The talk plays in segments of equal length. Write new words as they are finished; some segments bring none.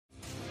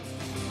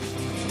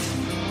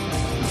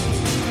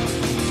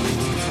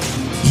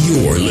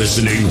You're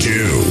listening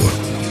to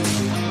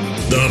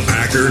the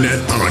Packernet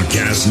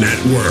Podcast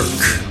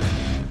Network.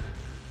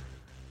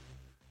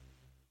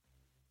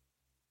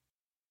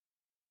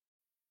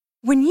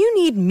 When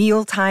you need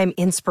mealtime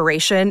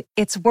inspiration,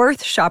 it's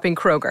worth shopping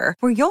Kroger,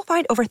 where you'll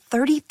find over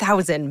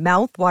 30,000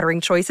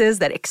 mouth-watering choices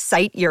that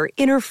excite your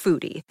inner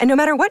foodie. And no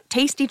matter what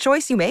tasty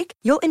choice you make,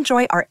 you'll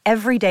enjoy our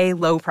everyday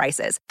low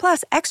prices,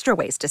 plus extra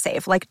ways to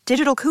save, like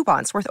digital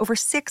coupons worth over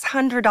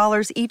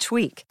 $600 each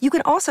week. You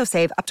can also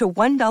save up to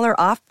 $1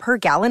 off per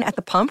gallon at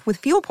the pump with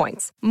fuel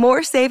points.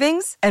 More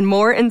savings and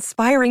more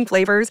inspiring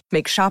flavors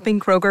make shopping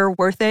Kroger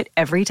worth it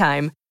every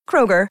time.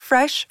 Kroger,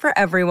 fresh for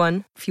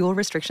everyone. Fuel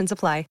restrictions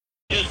apply.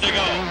 Is to go.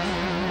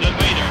 To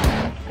Bader.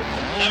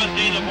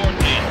 17 to 14.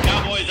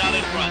 Cowboys out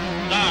in front.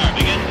 Starr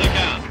begins the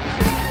count.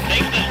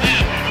 Takes the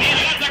snap.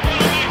 He's got the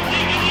quarterback.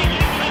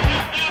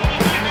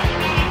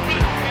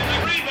 The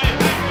Green Bay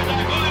Packers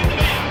are going to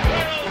be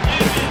world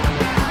champions.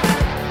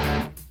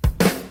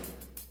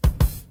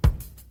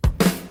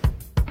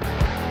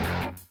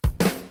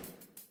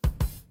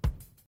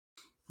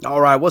 All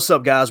right, what's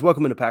up, guys?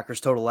 Welcome into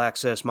Packers Total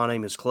Access. My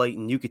name is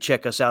Clayton. You can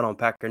check us out on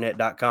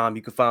Packernet.com.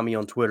 You can find me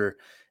on Twitter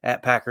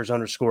at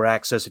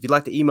Packers_access. If you'd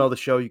like to email the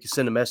show, you can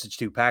send a message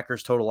to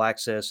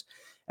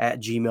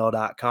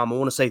PackersTotalAccess@gmail.com. I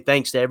want to say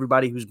thanks to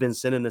everybody who's been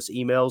sending us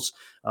emails,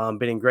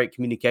 been in great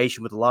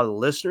communication with a lot of the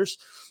listeners.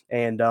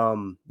 And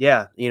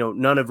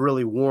none have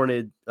really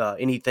warranted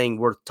anything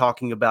worth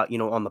talking about,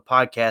 on the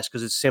podcast,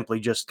 because it's simply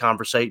just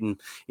conversating,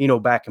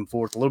 back and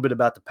forth a little bit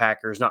about the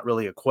Packers. Not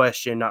really a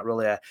question, not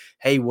really a,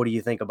 hey, what do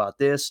you think about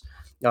this?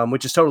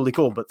 Which is totally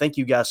cool. But thank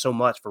you guys so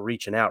much for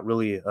reaching out.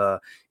 Really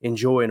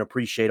enjoy and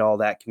appreciate all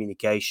that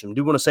communication. I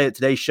do want to say that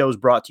today's show is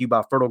brought to you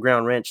by Fertile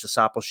Ground Ranch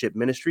Discipleship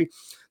Ministry.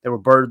 They were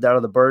birthed out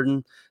of the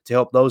burden to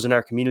help those in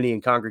our community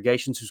and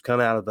congregations who's come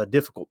out of a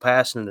difficult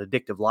past and an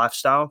addictive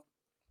lifestyle.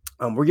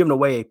 We're giving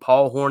away a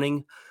Paul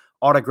Hornung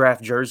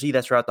autographed jersey.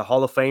 That's right, the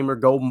Hall of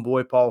Famer, Golden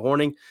Boy Paul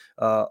Hornung,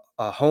 a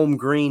home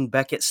green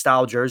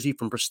Beckett-style jersey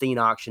from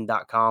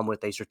pristineauction.com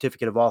with a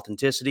certificate of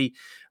authenticity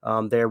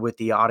there with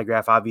the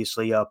autograph.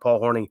 Obviously,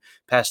 Paul Hornung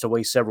passed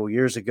away several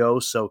years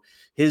ago, so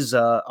his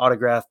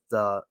autographed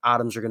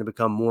items are going to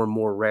become more and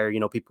more rare.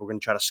 People are going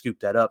to try to scoop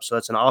that up, so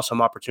that's an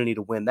awesome opportunity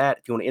to win that.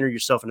 If you want to enter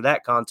yourself into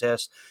that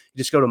contest, you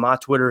just go to my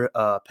Twitter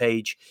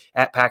page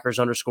at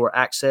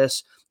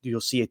Packers_access. You'll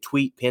see a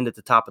tweet pinned at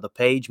the top of the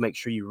page. Make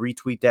sure you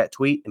retweet that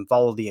tweet and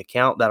follow the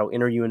account. That'll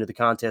enter you into the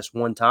contest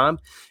one time.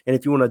 And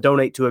if you want to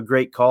donate to a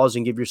great cause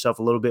and give yourself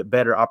a little bit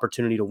better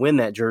opportunity to win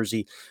that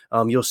jersey,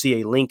 you'll see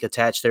a link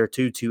attached there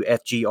to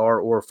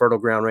FGR or Fertile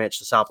Ground Ranch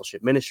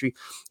Discipleship Ministry.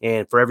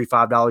 And for every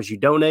 $5 you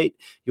donate,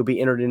 you'll be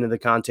entered into the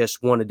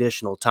contest one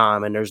additional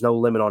time. And there's no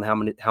limit on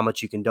how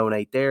much you can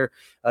donate there.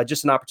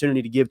 Just an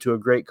opportunity to give to a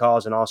great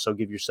cause and also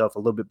give yourself a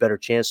little bit better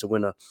chance to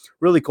win a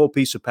really cool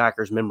piece of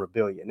Packers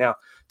memorabilia. Now,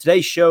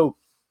 today's show,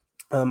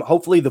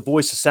 hopefully the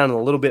voice is sounding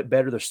a little bit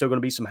better. There's still going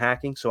to be some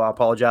hacking, so I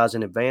apologize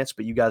in advance,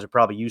 but you guys are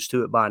probably used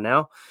to it by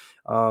now.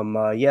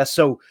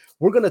 So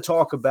we're going to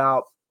talk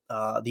about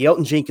the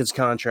Elgton Jenkins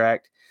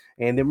contract,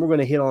 and then we're going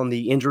to hit on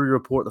the injury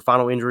report, the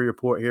final injury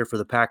report here for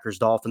the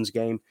Packers-Dolphins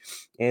game.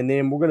 And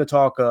then we're going to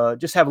talk,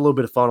 just have a little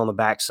bit of fun on the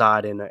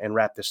backside and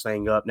wrap this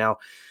thing up. Now,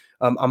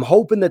 I'm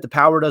hoping that the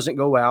power doesn't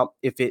go out.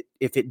 If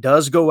it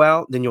does go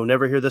out, then you'll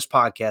never hear this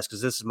podcast,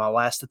 because this is my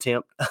last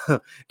attempt.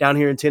 Down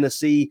here in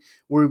Tennessee,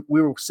 we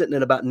were sitting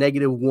at about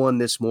 -1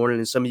 this morning,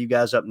 and some of you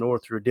guys up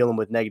north who are dealing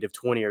with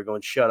 -20 are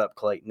going, "Shut up,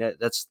 Clayton.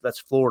 That's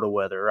Florida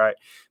weather, right?"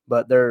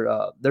 But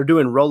they're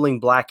doing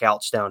rolling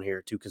blackouts down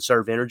here to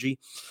conserve energy,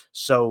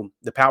 so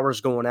the power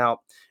is going out,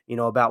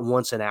 about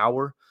once an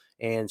hour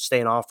and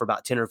staying off for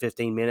about 10 or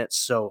 15 minutes.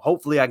 So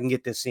hopefully I can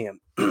get this in.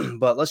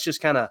 But let's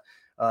just kind of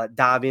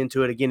dive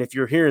into it. Again, if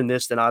you're hearing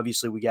this, then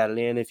obviously we got it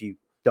in. If you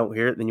don't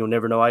hear it, then you'll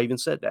never know I even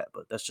said that,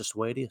 but that's just the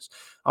way it is.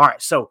 All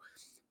right, so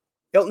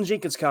Elgton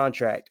Jenkins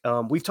contract.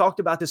 We've talked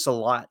about this a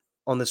lot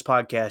on this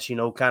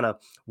podcast, kind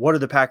of what are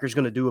the Packers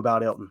going to do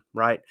about Elgton,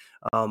 right?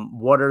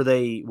 What are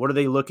they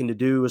looking to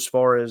do as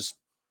far as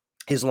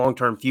his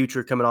long-term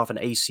future, coming off an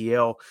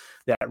ACL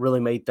that really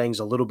made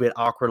things a little bit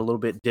awkward, a little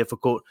bit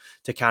difficult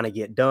to kind of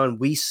get done.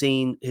 We've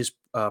seen his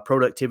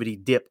productivity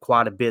dip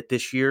quite a bit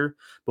this year,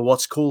 but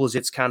what's cool is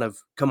it's kind of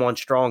come on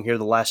strong here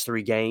the last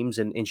 3 games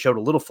and showed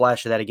a little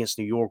flash of that against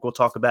New York. We'll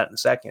talk about it in a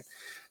second.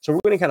 So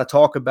we're going to kind of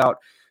talk about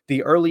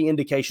the early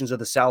indications of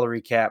the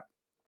salary cap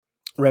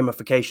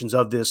ramifications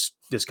of this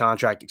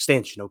contract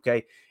extension,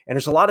 okay? And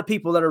there's a lot of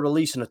people that are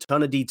releasing a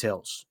ton of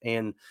details,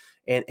 and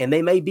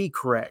they may be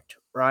correct,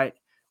 right?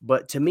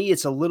 But to me,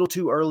 it's a little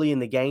too early in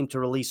the game to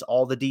release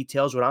all the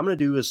details. What I'm going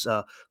to do is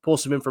pull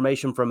some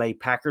information from a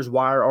Packers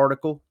Wire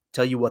article,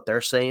 tell you what they're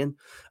saying.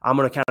 I'm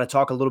going to kind of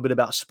talk a little bit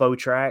about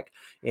Spotrac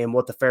and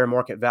what the fair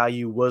market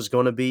value was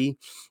going to be.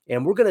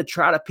 And we're going to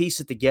try to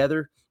piece it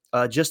together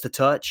just a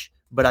touch.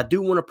 But I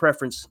do want to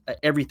preference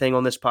everything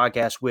on this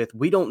podcast with,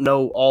 we don't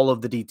know all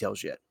of the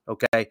details yet,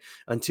 okay?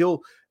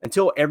 Until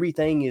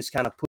everything is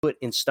kind of put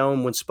in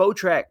stone. When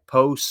Spotrac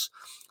posts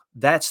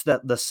that's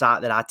the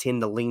site that I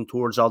tend to lean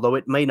towards, although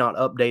it may not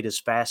update as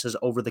fast as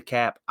Over the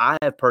Cap. I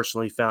have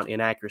personally found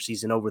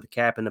inaccuracies in Over the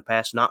Cap in the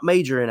past, not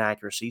major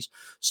inaccuracies.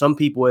 Some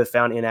people have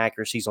found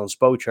inaccuracies on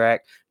Spotrac,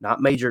 not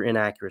major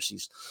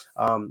inaccuracies.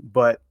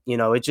 But,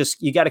 it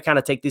just, you got to kind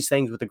of take these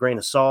things with a grain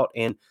of salt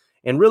and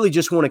really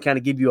just want to kind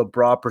of give you a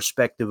broad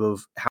perspective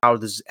of how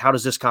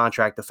does this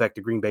contract affect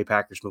the Green Bay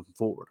Packers moving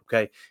forward,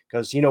 okay?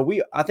 Because,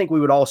 I think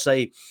we would all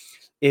say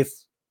if,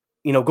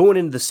 going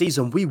into the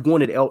season, we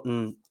wanted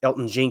Elgton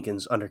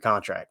Jenkins under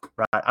contract,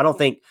 right? I don't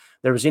think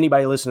there was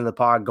anybody listening to the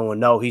pod going,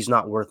 no, he's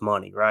not worth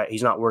money, right?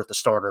 He's not worth the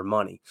starter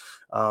money.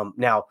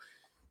 Now,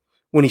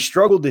 when he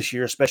struggled this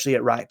year, especially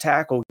at right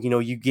tackle,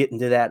 you get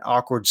into that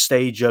awkward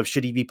stage of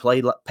should he be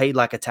paid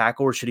like a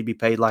tackle or should he be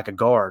paid like a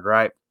guard,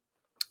 right?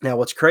 Now,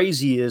 what's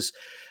crazy is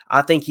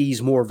I think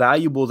he's more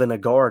valuable than a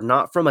guard,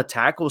 not from a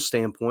tackle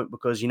standpoint,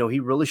 because, he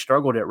really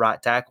struggled at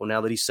right tackle.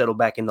 Now that he's settled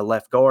back into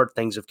left guard,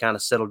 things have kind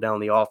of settled down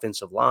the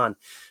offensive line.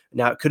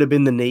 Now, it could have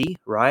been the knee,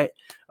 right?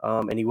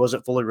 And he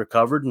wasn't fully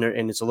recovered,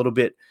 and it's a little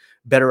bit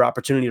better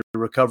opportunity to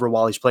recover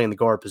while he's playing the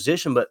guard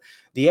position. But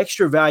the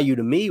extra value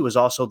to me was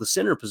also the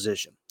center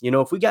position.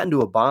 If we got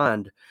into a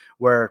bind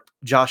where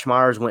Josh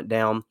Myers went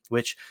down,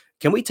 which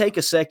can we take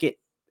a second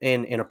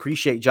and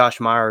appreciate Josh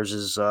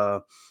Myers'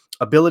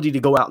 ability to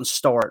go out and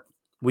start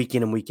week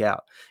in and week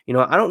out.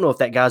 I don't know if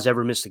that guy's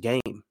ever missed a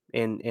game,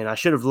 and I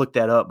should have looked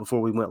that up before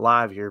we went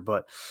live here,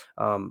 but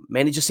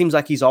man, it just seems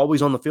like he's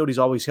always on the field. He's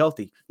always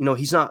healthy.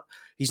 He's not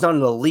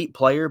an elite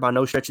player by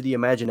no stretch of the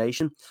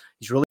imagination.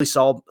 He's really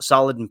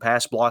solid in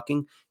pass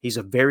blocking. He's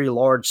a very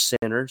large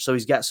center, so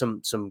he's got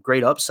some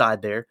great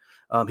upside there.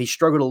 He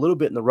struggled a little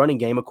bit in the running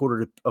game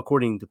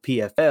according to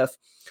PFF.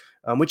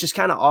 Which is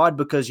kind of odd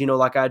because,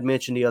 like I had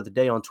mentioned the other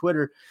day on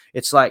Twitter,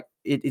 it's like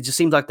it just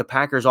seems like the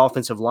Packers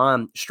offensive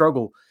line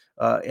struggle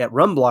at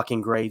run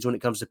blocking grades when it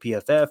comes to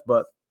PFF.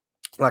 But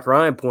like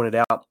Ryan pointed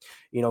out,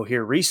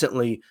 here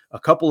recently, a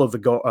couple of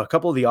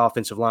the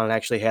offensive line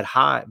actually had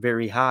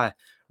very high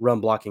run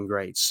blocking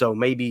grades. So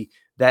maybe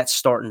that's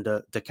starting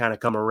to kind of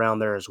come around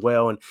there as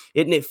well. And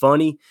isn't it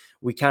funny?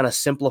 We kind of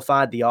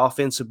simplified the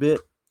offense a bit.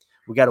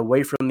 We got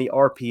away from the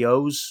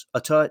RPOs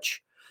a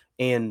touch,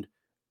 and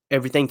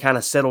everything kind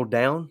of settled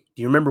down.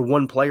 Do you remember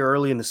one player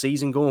early in the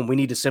season going, we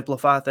need to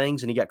simplify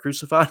things, and he got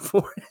crucified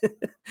for it?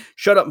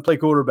 Shut up and play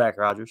quarterback,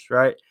 Rodgers,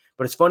 right?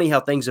 But it's funny how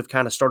things have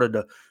kind of started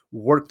to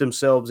work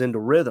themselves into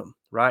rhythm,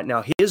 right?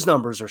 Now, his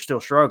numbers are still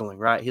struggling,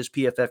 right? His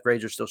PFF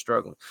grades are still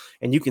struggling.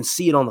 And you can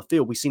see it on the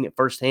field. We've seen it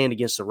firsthand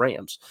against the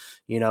Rams.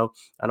 I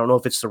don't know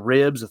if it's the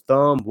ribs, the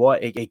thumb,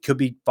 what. It could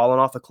be falling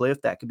off a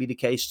cliff. That could be the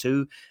case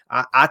too.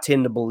 I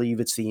tend to believe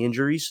it's the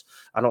injuries.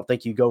 I don't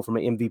think you go from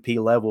an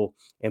MVP level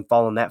and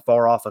falling that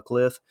far off a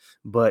cliff.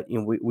 But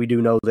we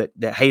do know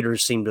that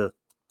haters seem to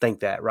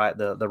think that, right?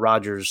 The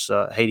Rodgers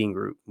hating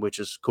group, which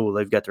is cool.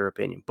 They've got their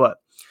opinion. But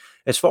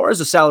as far as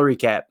the salary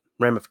cap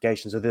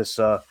ramifications of this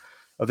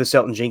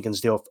Elgton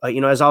Jenkins deal,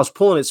 as I was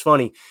pulling, it's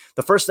funny.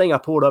 The first thing I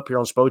pulled up here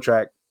on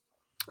Spotrac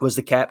was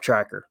the cap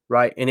tracker,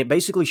 right? And it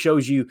basically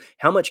shows you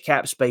how much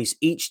cap space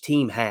each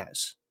team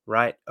has,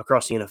 right,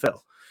 across the NFL.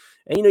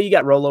 And, you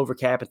got rollover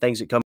cap and things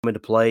that come into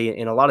play.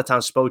 And a lot of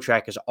times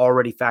Spotrac is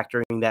already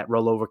factoring that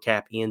rollover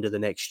cap into the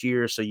next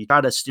year. So you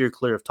try to steer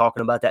clear of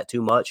talking about that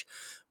too much.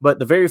 But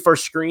the very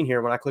first screen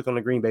here, when I click on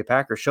the Green Bay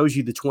Packers, shows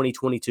you the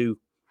 2022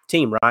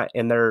 team, right?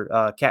 And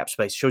their cap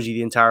space shows you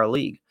the entire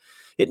league.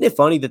 Isn't it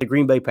funny that the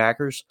Green Bay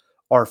Packers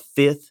are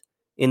 5th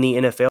in the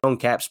NFL in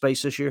cap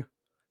space this year?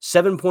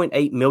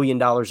 $7.8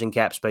 million in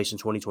cap space in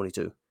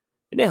 2022. Isn't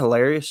that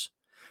hilarious?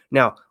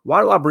 Now,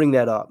 why do I bring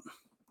that up?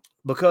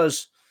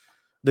 Because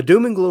the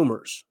doom and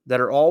gloomers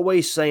that are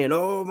always saying,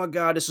 oh my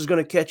God, this is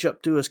going to catch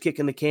up to us,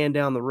 kicking the can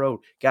down the road.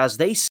 Guys,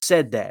 they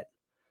said that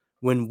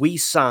when we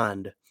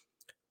signed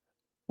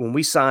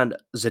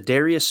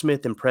Zadarius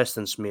Smith and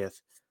Preston Smith.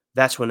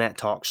 That's when that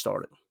talk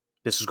started.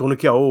 This is going to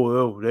kill.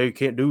 Oh, they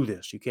can't do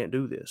this. You can't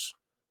do this.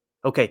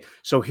 Okay,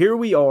 so here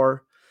we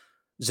are.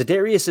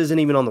 Zadarius isn't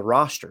even on the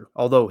roster,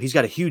 although he's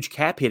got a huge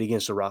cap hit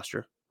against the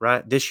roster,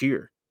 right, this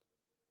year.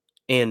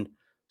 And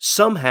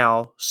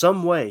somehow,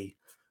 some way,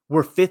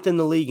 we're 5th in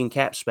the league in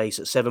cap space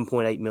at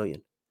 $7.8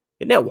 million.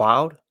 Isn't that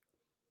wild?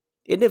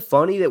 Isn't it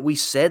funny that we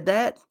said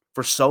that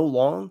for so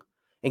long?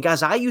 And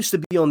guys, I used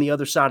to be on the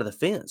other side of the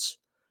fence.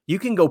 You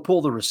can go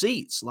pull the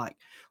receipts,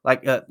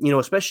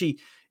 especially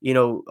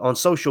on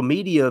social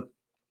media.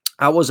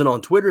 I wasn't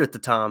on Twitter at the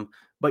time,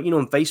 but in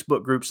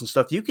Facebook groups and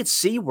stuff, you could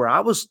see where I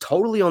was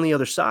totally on the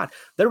other side.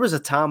 There was a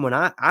time when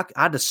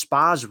I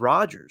despised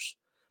Rodgers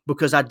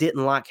because I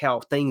didn't like how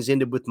things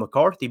ended with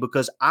McCarthy,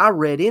 because I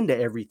read into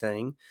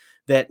everything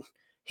that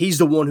he's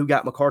the one who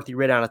got McCarthy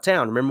right out of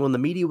town. Remember when the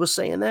media was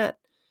saying that?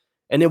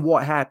 And then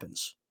what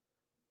happens?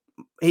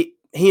 He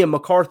and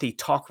McCarthy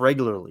talk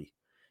regularly.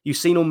 You've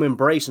seen them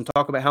embrace and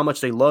talk about how much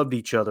they loved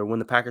each other when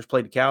the Packers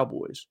played the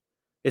Cowboys.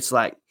 It's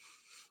like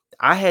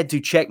I had to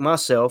check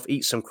myself,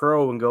 eat some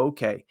crow, and go,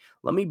 okay,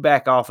 let me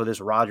back off of this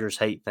Rodgers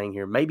hate thing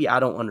here. Maybe I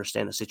don't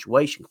understand the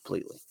situation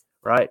completely,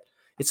 right?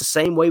 It's the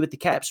same way with the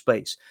cap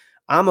space.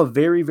 I'm a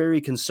very,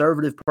 very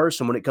conservative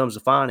person when it comes to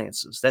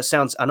finances.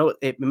 I know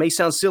it may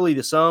sound silly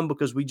to some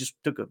because we just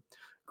took a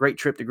great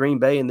trip to Green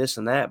Bay and this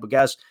and that, but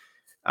guys,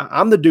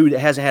 I'm the dude that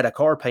hasn't had a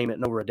car payment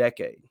in over a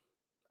decade.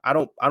 I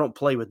don't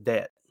play with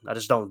debt. I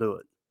just don't do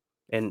it.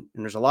 And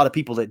there's a lot of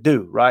people that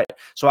do, right?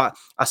 So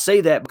I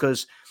say that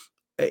because,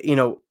 you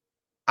know,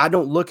 I'm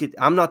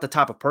not the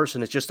type of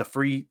person that's just a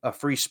free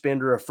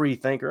spender, a free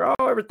thinker.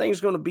 Oh,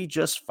 everything's going to be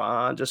just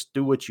fine. Just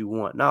do what you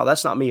want. No,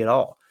 that's not me at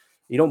all.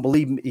 You don't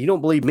believe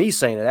me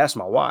saying it. That's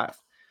my wife.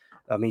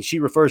 I mean, she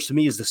refers to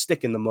me as the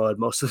stick in the mud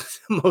most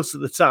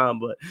of the time.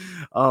 But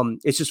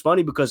it's just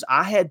funny because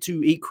I had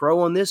to eat crow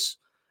on this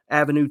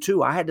avenue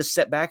too. I had to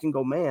step back and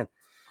go, man,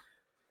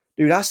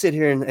 dude, I sit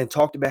here and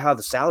talked about how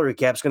the salary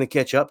cap's going to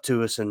catch up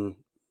to us, and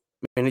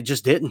it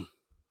just didn't.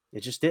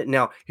 It just didn't.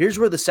 Now, here's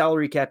where the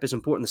salary cap is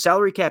important. The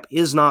salary cap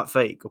is not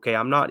fake. Okay,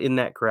 I'm not in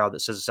that crowd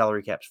that says the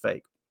salary cap's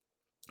fake.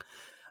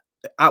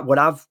 What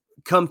I've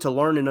come to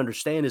learn and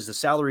understand is the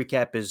salary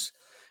cap is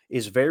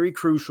very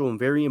crucial and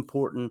very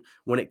important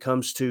when it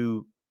comes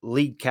to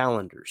league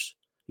calendars.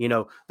 You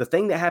know, the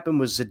thing that happened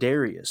with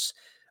Za'Darius,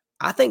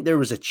 I think there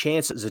was a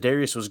chance that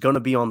Za'Darius was going to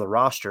be on the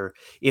roster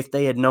if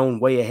they had known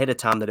way ahead of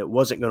time that it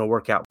wasn't going to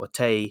work out with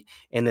Tay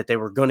and that they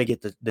were going to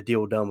get the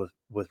deal done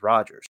with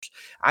Rodgers.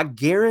 I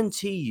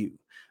guarantee you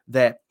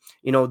that,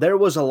 you know, there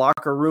was a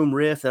locker room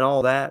rift and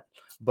all that,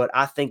 but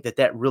I think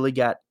that really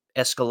got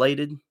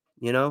escalated,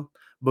 you know,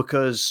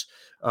 because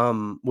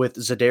with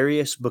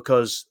Za'Darius,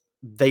 because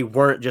they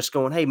weren't just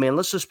going, hey, man,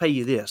 let's just pay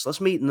you this. Let's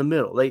meet in the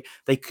middle. They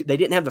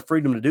didn't have the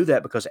freedom to do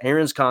that because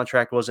Aaron's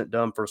contract wasn't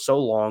done for so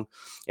long,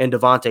 and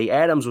Davante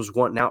Adams was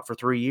wanting out for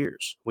 3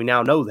 years. We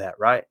now know that,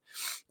 right?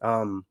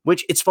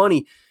 Which it's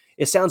funny.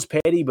 It sounds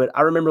petty, but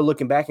I remember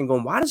looking back and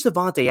going, why does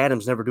Davante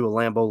Adams never do a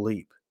Lambeau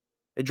leap?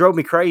 It drove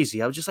me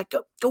crazy. I was just like,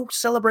 go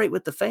celebrate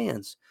with the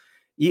fans.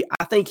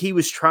 I think he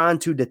was trying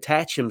to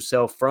detach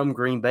himself from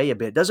Green Bay a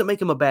bit. It doesn't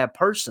make him a bad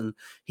person.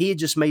 He had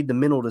just made the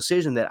mental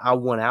decision that I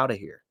want out of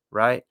here,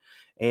 right?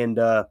 And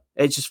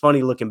it's just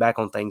funny looking back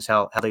on things,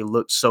 how they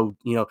look so,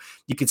 you know,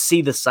 you could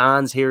see the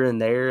signs here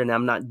and there. And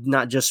I'm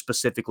not just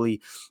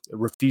specifically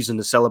refusing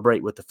to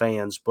celebrate with the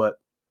fans, but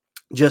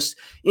just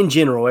in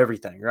general,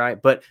 everything,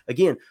 right? But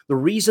again, the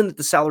reason that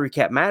the salary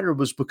cap mattered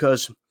was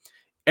because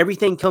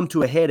everything come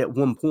to a head at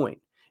one point,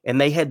 and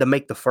they had to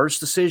make the first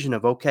decision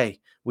of,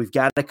 okay, we've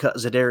got to cut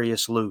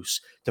Za'Darius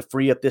loose to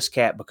free up this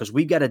cap because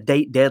we've got a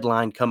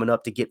deadline coming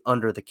up to get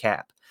under the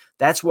cap.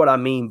 That's what I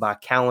mean by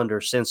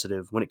calendar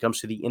sensitive when it comes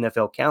to the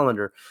NFL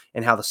calendar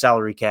and how the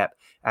salary cap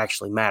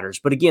actually matters.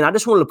 But again, I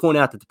just wanted to point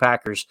out that the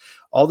Packers,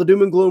 all the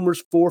doom and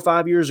gloomers 4 or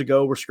 5 years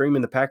ago were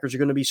screaming the Packers are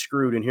going to be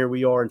screwed. And here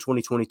we are in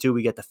 2022.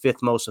 We got the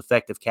 5th most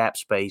effective cap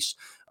space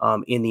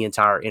in the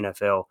entire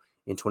NFL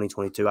in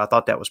 2022. I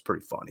thought that was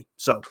pretty funny.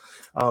 So,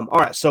 all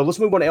right. So let's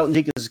move on to Elgton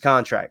Jenkins'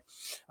 contract.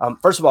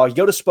 First of all, you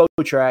go to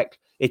Spotrac.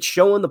 It's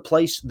showing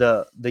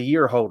the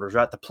year holders,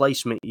 right? The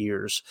placement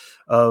years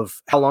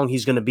of how long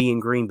he's going to be in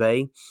Green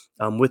Bay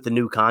with the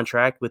new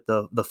contract, with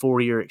the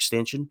 4-year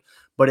extension,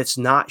 but it's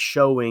not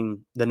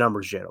showing the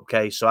numbers yet.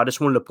 Okay. So I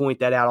just wanted to point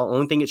that out. The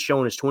only thing it's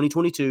showing is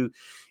 2022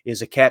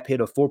 is a cap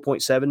hit of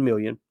 $4.7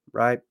 million,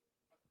 right?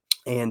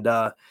 And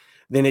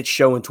then it's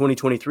showing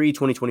 2023,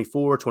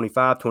 2024,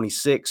 25,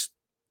 26,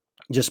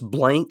 just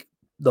blank.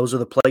 Those are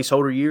the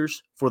placeholder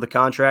years for the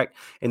contract.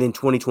 And then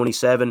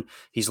 2027,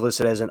 he's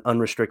listed as an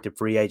unrestricted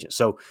free agent.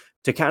 So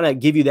to kind of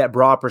give you that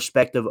broad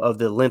perspective of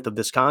the length of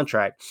this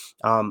contract,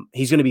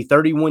 he's going to be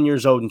 31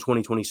 years old in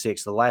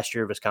 2026, the last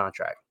year of his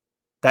contract.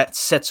 That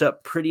sets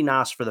up pretty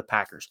nice for the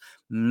Packers.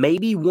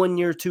 Maybe 1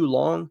 year too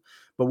long,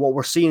 but what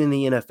we're seeing in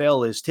the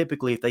NFL is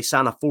typically if they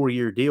sign a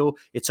 4-year deal,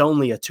 it's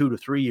only a 2 to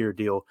 3 year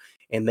deal,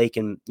 and they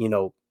can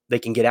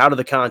get out of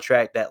the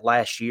contract that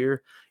last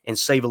year and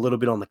save a little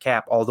bit on the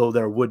cap, although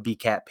there would be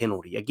cap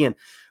penalty. Again,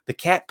 the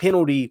cap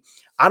penalty,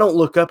 I don't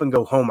look up and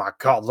go, oh my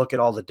God, look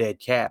at all the dead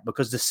cap,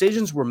 because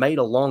decisions were made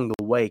along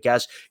the way.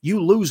 Guys, you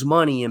lose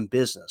money in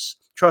business.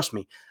 Trust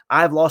me,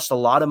 I've lost a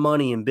lot of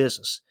money in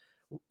business.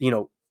 You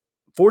know,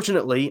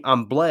 fortunately,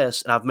 I'm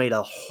blessed and I've made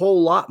a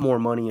whole lot more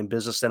money in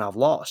business than I've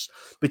lost.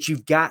 But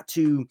you've got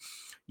to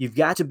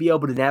be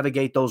able to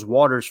navigate those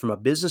waters from a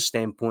business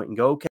standpoint and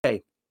go,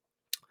 okay,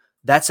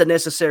 that's a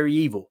necessary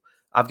evil.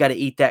 I've got to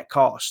eat that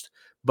cost.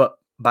 But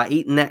by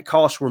eating that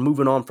cost, we're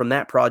moving on from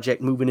that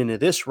project, moving into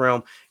this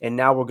realm, and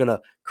now we're going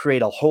to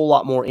create a whole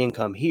lot more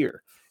income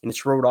here. And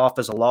it's wrote off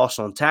as a loss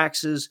on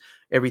taxes.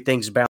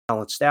 Everything's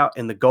balanced out,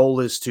 and the goal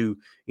is to,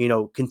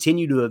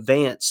 continue to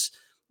advance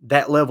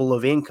that level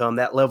of income,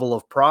 that level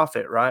of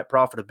profit, right?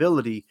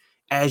 Profitability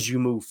as you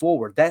move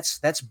forward.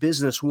 That's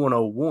business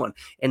 101.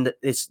 And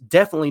it's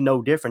definitely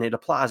no different. It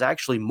applies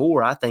actually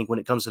more, I think, when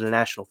it comes to the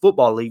National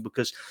Football League,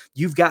 because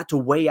you've got to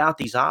weigh out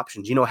these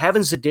options.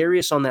 Having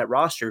Za'Darius on that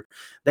roster,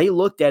 they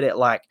looked at it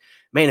like,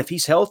 man, if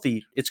he's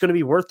healthy, it's going to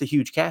be worth the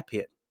huge cap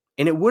hit.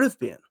 And it would have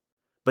been.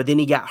 But then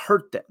he got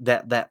hurt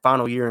that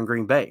final year in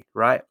Green Bay,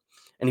 right?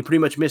 And he pretty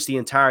much missed the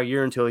entire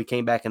year until he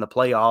came back in the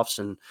playoffs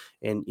and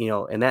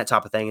that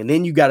type of thing. And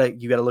then you gotta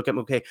look at him,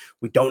 okay,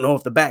 we don't know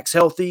if the back's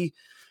healthy.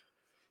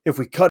 if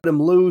we cut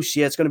him loose,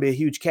 yeah, it's going to be a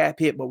huge cap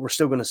hit, but we're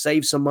still going to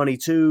save some money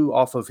too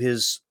off of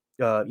his,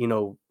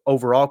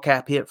 overall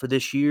cap hit for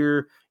this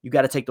year. You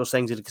got to take those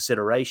things into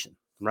consideration,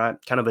 right?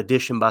 Kind of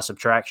addition by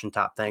subtraction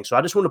type thing. So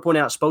I just want to point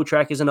out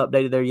Spotrac isn't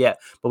updated there yet,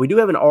 but we do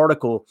have an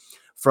article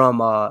from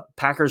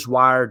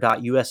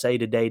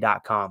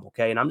PackersWire.usatoday.com.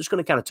 Okay. And I'm just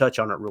going to kind of touch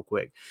on it real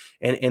quick.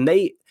 And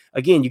they,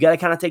 again, you got to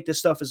kind of take this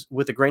stuff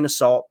with a grain of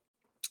salt.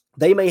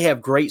 They may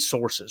have great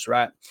sources,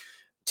 right?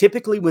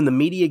 Typically, when the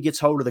media gets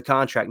hold of the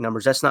contract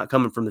numbers, that's not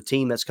coming from the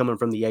team, that's coming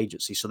from the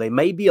agency. So they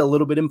may be a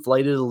little bit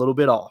inflated, a little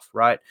bit off,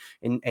 right?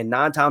 And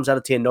 9 times out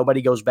of 10,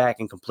 nobody goes back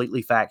and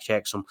completely fact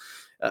checks them,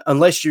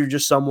 unless you're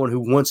just someone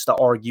who wants to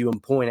argue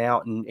and point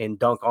out and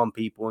dunk on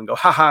people and go,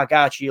 I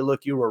got you.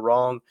 Look, you were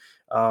wrong.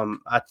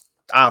 I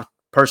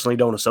personally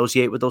don't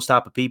associate with those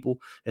type of people.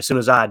 As soon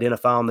as I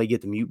identify them, they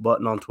get the mute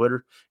button on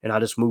Twitter, and I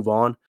just move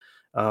on.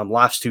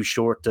 Life's too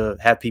short to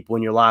have people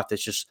in your life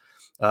that's just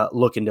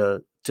looking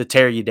to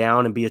tear you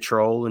down and be a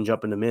troll and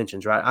jump into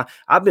mentions, right?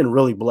 I've been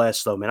really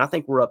blessed though, man. I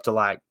think we're up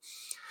to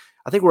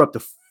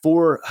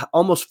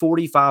almost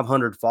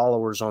 4,500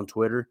 followers on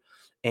Twitter,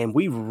 and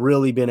we've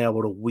really been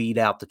able to weed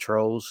out the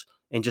trolls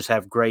and just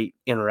have great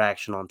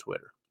interaction on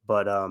Twitter.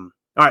 But all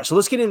right, so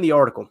let's get into the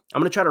article.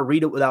 I'm going to try to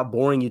read it without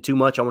boring you too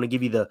much. I want to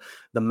give you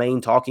the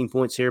main talking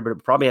points here,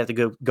 but probably have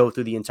to go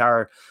through the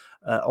entire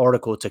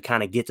article to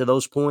kind of get to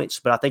those points,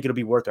 but I think it'll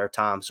be worth our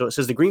time. So it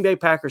says the Green Bay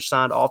Packers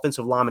signed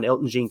offensive lineman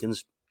Elgton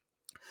Jenkins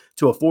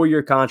to a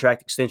 4-year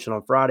contract extension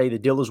on Friday. The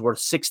deal is worth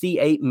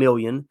 $68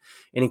 million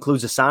and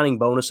includes a signing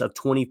bonus of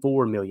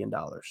 $24 million.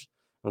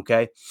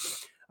 Okay.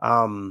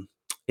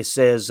 It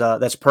says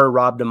that's per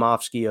Rob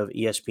Demovsky of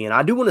ESPN.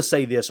 I do want to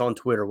say this on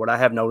Twitter, what I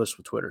have noticed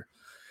with Twitter.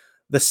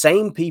 The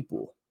same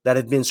people that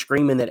have been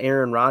screaming that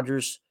Aaron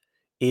Rodgers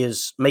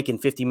is making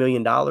 $50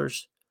 million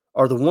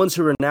are the ones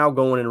who are now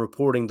going and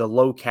reporting the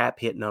low cap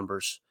hit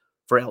numbers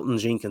for Elgton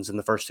Jenkins in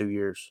the first 2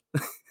 years.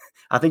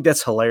 I think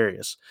that's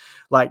hilarious.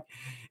 Like,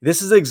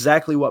 this is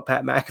exactly what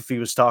Pat McAfee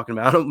was talking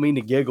about. I don't mean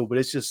to giggle, but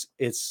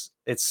it's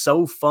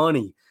so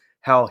funny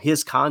how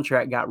his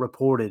contract got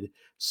reported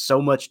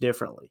so much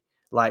differently.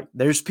 Like,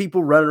 there's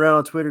people running around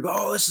on Twitter go,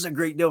 oh, this is a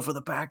great deal for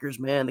the Packers,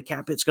 man. The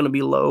cap hit's going to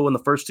be low in the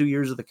first 2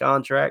 years of the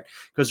contract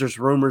because there's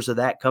rumors of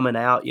that coming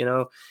out,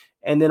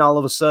 And then all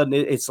of a sudden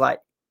it's like,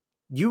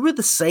 you were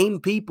the same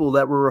people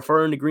that were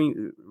referring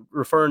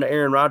to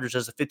Aaron Rodgers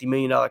as a $50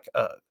 million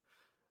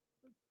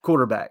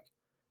quarterback.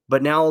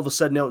 But now all of a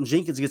sudden Elgton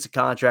Jenkins gets a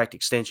contract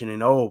extension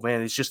and, oh,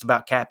 man, it's just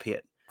about cap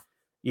hit.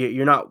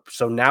 You're not.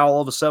 So now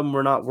all of a sudden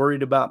we're not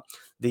worried about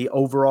the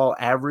overall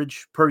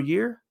average per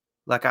year.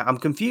 Like, I'm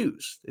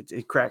confused.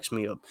 It cracks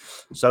me up.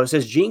 So it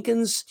says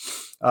Jenkins,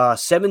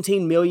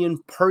 $17 million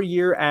per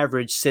year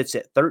average sits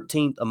at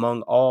 13th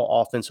among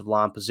all offensive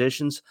line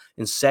positions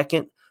and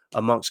second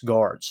amongst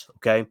guards.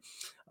 Okay.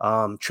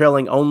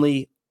 Trailing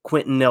only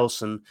Quentin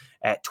Nelson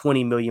at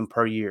 $20 million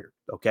per year.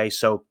 Okay.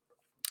 So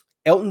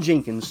Elgton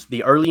Jenkins,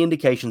 the early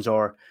indications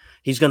are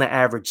he's going to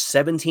average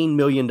 $17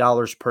 million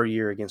per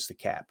year against the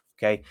cap.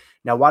 Okay.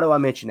 Now, why do I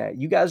mention that?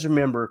 You guys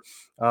remember,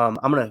 I'm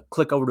going to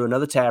click over to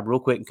another tab real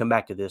quick and come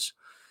back to this.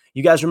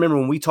 You guys remember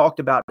when we talked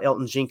about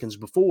Elgton Jenkins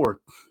before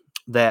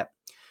that,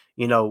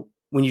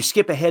 when you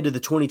skip ahead to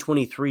the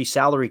 2023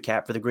 salary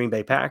cap for the Green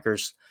Bay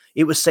Packers,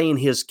 it was saying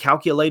his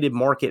calculated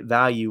market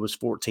value was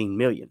 $14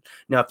 million.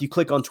 Now, if you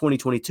click on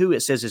 2022,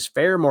 it says his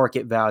fair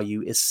market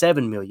value is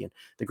 $7 million.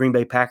 The Green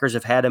Bay Packers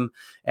have had him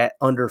at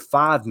under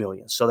 $5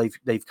 million. So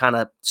they've kind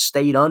of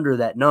stayed under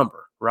that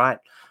number, right?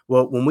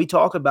 Well, when we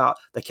talk about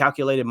the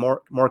calculated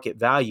market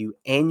value,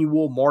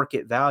 annual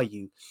market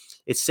value,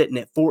 it's sitting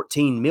at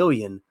 $14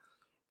 million.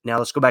 Now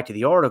let's go back to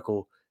the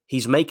article.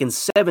 He's making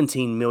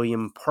 $17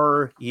 million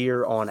per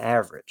year on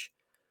average.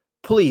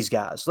 Please,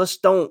 guys, let's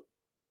don't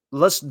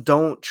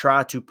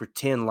try to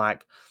pretend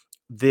like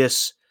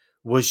this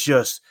was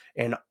just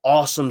an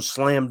awesome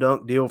slam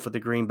dunk deal for the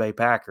Green Bay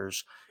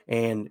Packers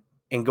and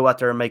go out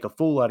there and make a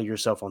fool out of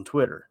yourself on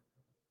Twitter.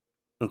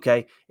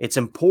 Okay? It's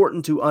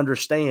important to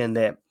understand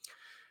that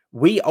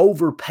we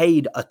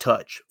overpaid a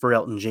touch for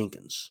Elgton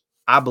Jenkins.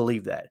 I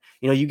believe that.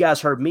 You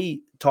guys heard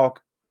me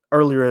talk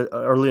earlier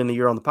in the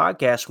year on the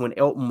podcast when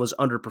Elgton was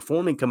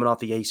underperforming coming off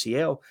the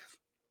ACL.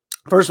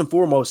 First and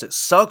foremost, it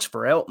sucks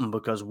for Elgton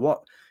because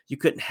you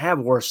couldn't have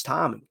worse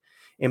timing.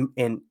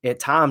 And at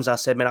times I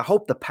said, man, I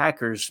hope the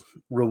Packers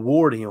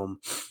reward him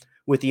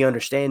with the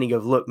understanding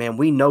of, look, man,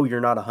 we know you're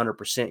not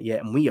 100%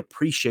 yet, and we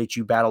appreciate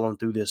you battling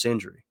through this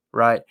injury,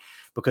 right?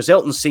 Because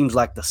Elgton seems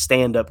like the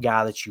stand-up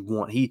guy that you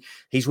want.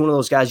 He's one of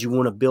those guys you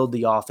want to build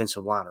the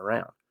offensive line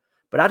around.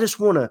 But I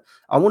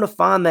want to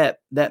find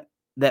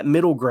that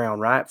middle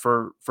ground, right,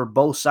 for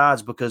both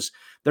sides, because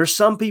there's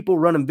some people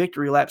running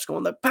victory laps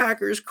going, the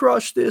Packers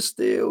crushed this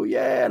deal.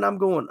 Yeah. And I'm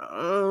going,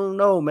 oh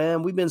no,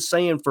 man, we've been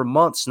saying for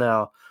months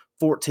now,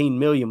 $14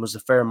 million was the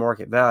fair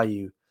market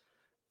value.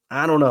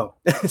 I don't know.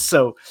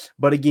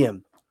 But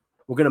again,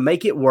 we're going to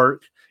make it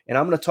work. And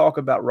I'm going to talk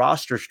about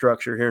roster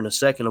structure here in a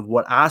second of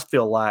what I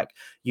feel like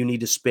you need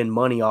to spend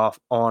money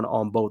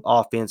on both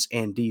offense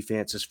and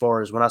defense. As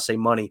far as when I say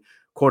money,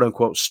 quote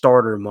unquote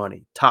starter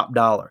money, top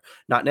dollar,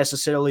 not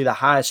necessarily the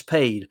highest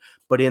paid,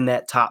 but in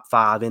that top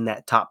 5, in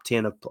that top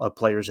 10 of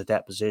players at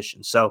that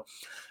position. So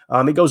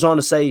it goes on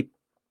to say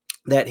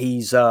that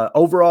he's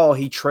overall,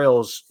 he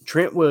trails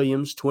Trent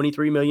Williams,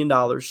 $23 million,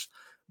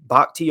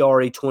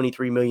 Bakhtiari,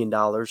 $23 million,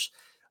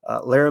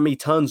 Laramie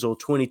Tunzel,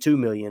 $22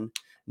 million,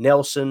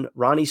 Nelson,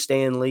 Ronnie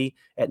Stanley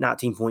at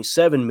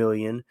 $19.7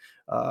 million,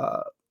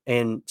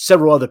 and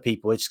several other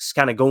people. It's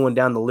kind of going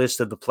down the list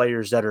of the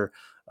players that are,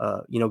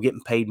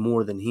 getting paid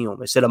more than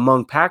him. It said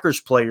among Packers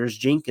players,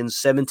 Jenkins,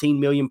 $17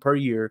 million per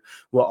year,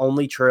 will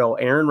only trail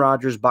Aaron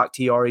Rodgers,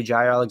 Bakhtiari,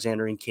 Jair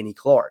Alexander, and Kenny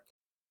Clark.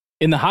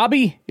 In the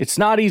hobby, it's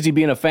not easy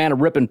being a fan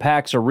of ripping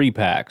packs or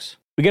repacks.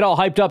 We get all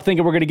hyped up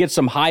thinking we're going to get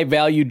some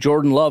high-value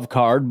Jordan Love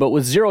card, but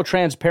with zero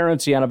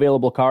transparency on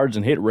available cards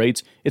and hit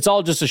rates, it's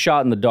all just a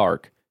shot in the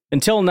dark.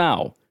 Until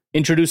now,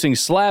 introducing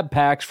slab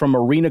packs from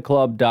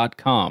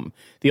arenaclub.com,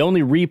 the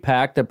only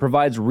repack that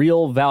provides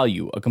real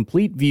value, a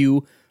complete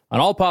view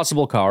on all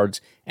possible cards,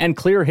 and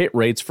clear hit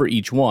rates for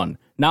each one.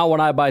 Now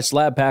when I buy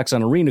slab packs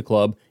on Arena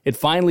Club, it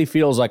finally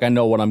feels like I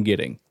know what I'm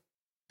getting.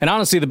 And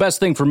honestly, the best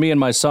thing for me and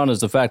my son is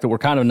the fact that we're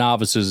kind of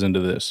novices into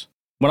this.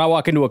 When I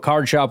walk into a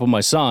card shop with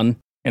my son,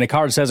 and a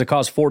card says it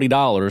costs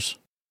 $40,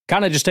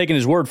 kind of just taking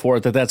his word for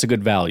it that that's a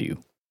good value.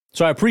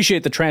 So I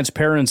appreciate the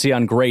transparency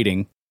on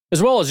grading,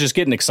 as well as just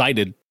getting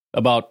excited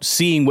about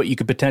seeing what you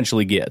could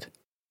potentially get.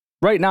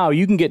 Right now,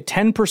 you can get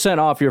 10%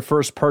 off your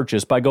first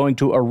purchase by going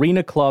to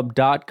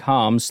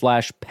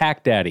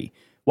arenaclub.com/packdaddy.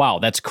 Wow,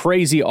 that's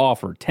crazy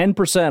offer.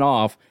 10%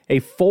 off a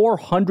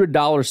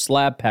 $400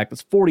 slab pack.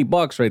 That's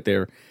 $40 right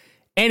there.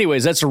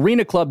 Anyways, that's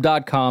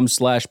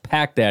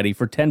arenaclub.com/packdaddy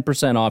for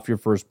 10% off your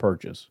first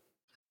purchase.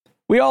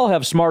 We all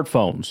have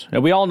smartphones,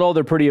 and we all know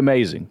they're pretty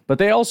amazing, but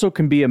they also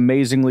can be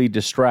amazingly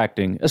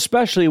distracting,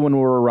 especially when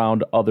we're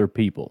around other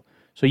people.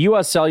 So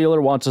US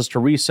Cellular wants us to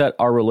reset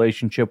our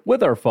relationship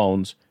with our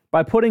phones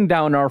by putting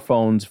down our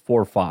phones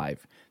for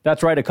 $5.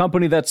 That's right, a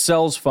company that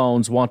sells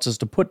phones wants us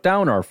to put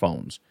down our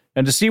phones.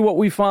 And to see what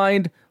we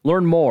find,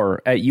 learn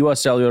more at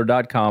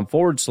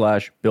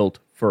uscellular.com/built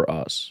for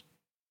us.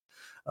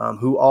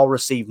 Who all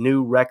received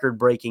new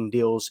record-breaking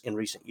deals in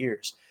recent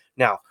years.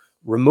 Now,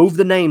 remove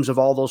the names of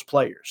all those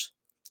players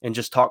and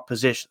just talk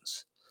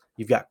positions.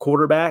 You've got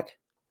quarterback,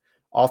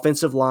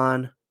 offensive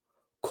line,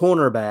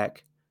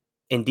 cornerback,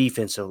 and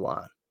defensive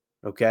line,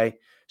 okay?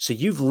 So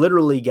you've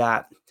literally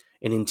got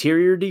an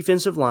interior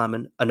defensive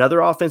lineman,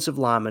 another offensive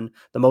lineman,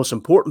 the most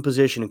important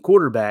position in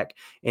quarterback,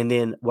 and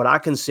then what I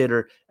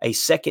consider a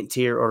second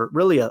tier or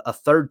really a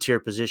third tier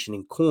position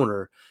in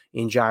corner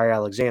in Jair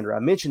Alexander. I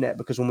mentioned that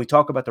because when we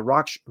talk about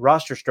the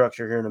roster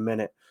structure here in a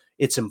minute,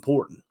 it's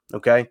important,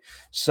 okay?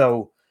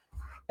 So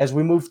as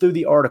we move through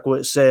the article,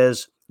 it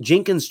says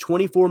Jenkins'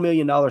 $24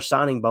 million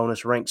signing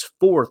bonus ranks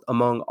 4th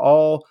among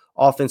all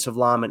offensive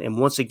linemen and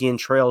once again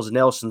trails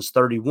Nelson's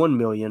 $31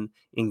 million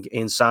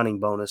in signing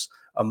bonus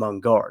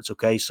among guards,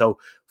 okay? So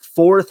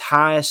 4th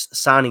highest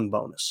signing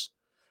bonus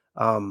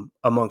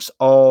amongst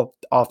all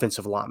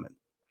offensive linemen.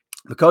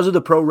 Because of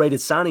the prorated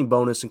signing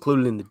bonus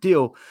included in the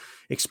deal,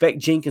 expect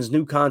Jenkins'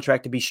 new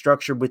contract to be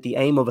structured with the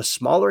aim of a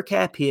smaller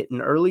cap hit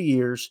in early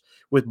years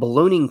with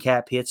ballooning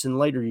cap hits in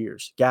later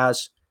years.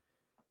 Guys,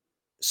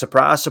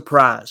 surprise,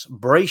 surprise,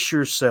 brace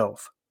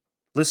yourself.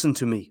 Listen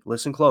to me.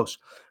 Listen close.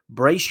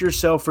 Brace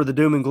yourself for the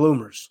doom and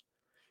gloomers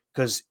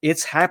because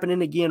it's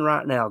happening again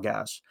right now,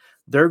 guys.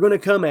 They're going to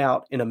come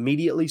out and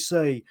immediately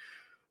say,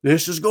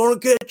 this is going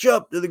to catch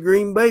up to the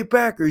Green Bay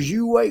Packers.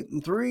 You wait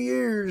in 3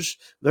 years.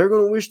 They're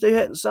going to wish they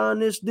hadn't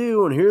signed this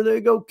deal. And here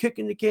they go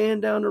kicking the can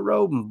down the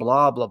road and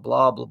blah, blah,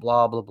 blah, blah,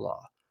 blah, blah,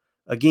 blah.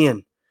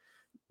 Again,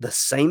 the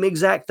same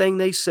exact thing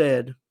they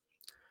said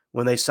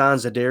when they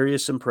signed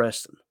Zadarius and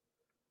Preston.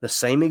 The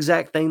same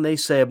exact thing they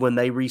said when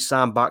they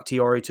re-signed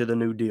Bakhtiari to the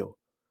new deal.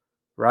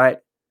 Right?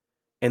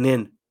 And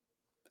then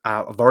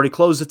I've already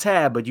closed the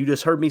tab, but you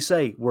just heard me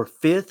say we're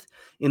 5th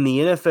in the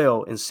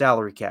NFL in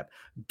salary cap.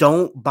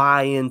 Don't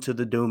buy into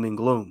the doom and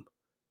gloom,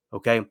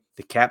 okay?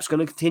 The cap's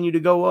going to continue to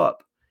go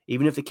up,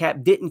 even if the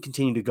cap didn't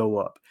continue to go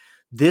up.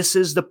 This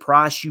is the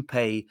price you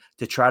pay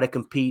to try to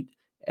compete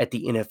at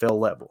the NFL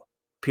level,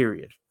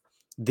 period.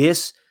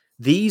 These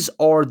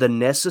are the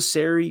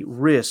necessary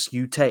risks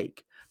you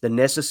take, the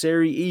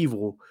necessary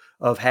evil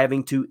of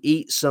having to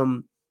eat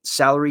some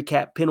salary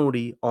cap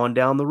penalty on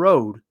down the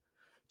road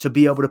to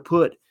be able to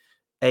put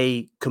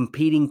a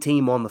competing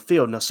team on the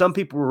field. Now, some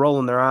people were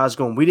rolling their eyes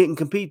going, we didn't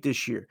compete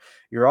this year.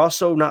 You're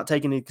also not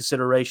taking into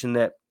consideration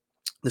that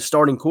the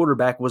starting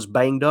quarterback was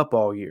banged up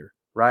all year,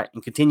 right?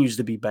 And continues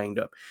to be banged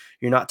up.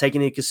 You're not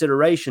taking into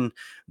consideration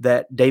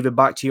that David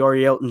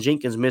Bakhtiari, Elton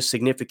Jenkins missed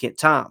significant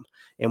time,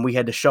 and we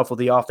had to shuffle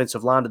the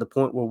offensive line to the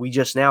point where we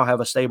just now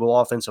have a stable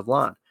offensive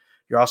line.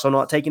 You're also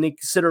not taking into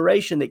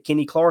consideration that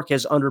Kenny Clark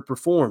has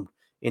underperformed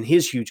in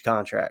his huge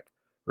contract,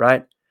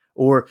 right?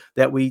 Or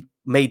that we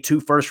made 2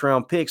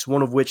 first-round picks,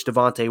 one of which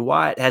Devontae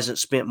Wyatt hasn't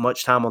spent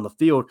much time on the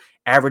field,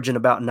 averaging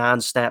about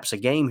 9 snaps a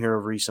game here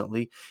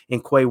recently,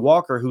 and Quay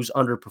Walker, who's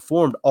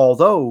underperformed,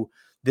 although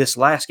this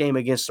last game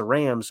against the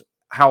Rams,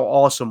 how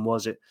awesome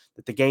was it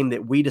that the game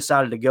that we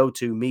decided to go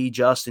to, me,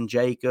 Justin,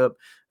 Jacob,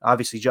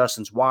 obviously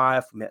Justin's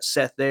wife, we met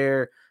Seth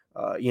there,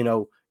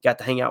 got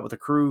to hang out with the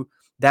crew.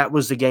 That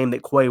was the game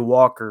that Quay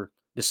Walker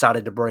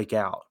decided to break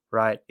out,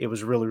 right? It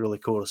was really, really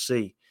cool to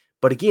see.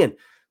 But again,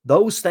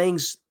 those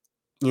things,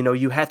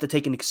 you have to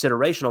take into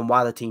consideration on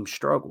why the team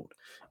struggled.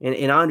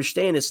 And I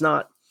understand it's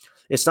not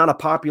a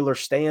popular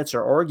stance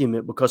or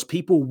argument because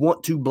people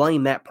want to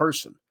blame that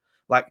person.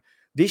 Like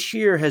this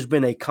year has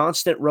been a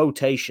constant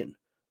rotation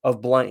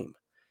of blame.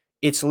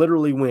 It's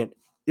literally went,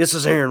 this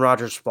is Aaron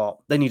Rodgers'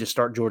 fault. They need to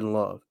start Jordan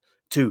Love.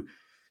 To,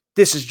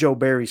 this is Joe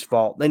Barry's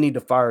fault. They need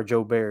to fire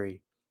Joe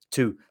Barry.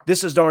 To,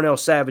 this is Darnell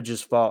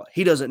Savage's fault.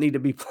 He doesn't need to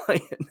be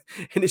playing.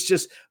 And it's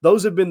just,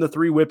 those have been the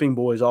three whipping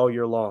boys all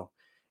year long.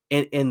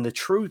 And the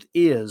truth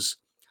is,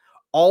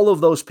 all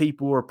of those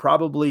people are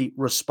probably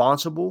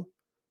responsible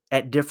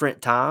at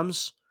different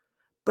times,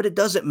 but it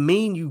doesn't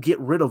mean you get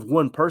rid of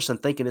one person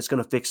thinking it's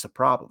going to fix the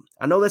problem.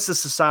 I know that's the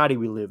society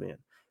we live in.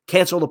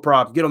 Cancel the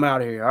problem, get them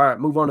out of here. All right,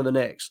 move on to the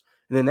next.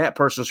 And then that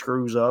person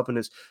screws up and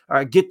it's, all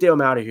right, get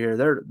them out of here.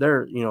 They're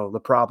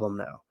the problem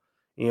now.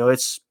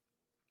 It's,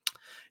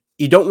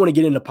 you don't want to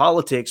get into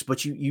politics,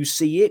 but you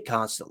see it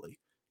constantly.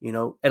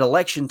 At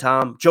election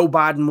time, Joe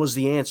Biden was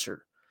the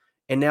answer.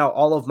 And now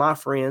all of my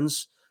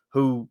friends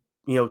who,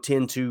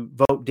 tend to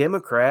vote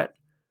Democrat,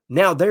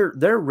 now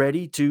they're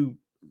ready to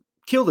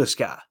kill this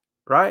guy,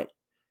 right?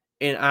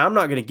 And I'm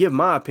not going to give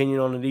my opinion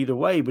on it either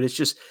way, but it's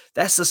just,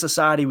 that's the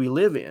society we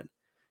live in.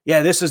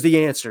 Yeah, this is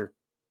the answer.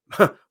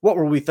 What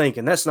were we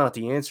thinking? That's not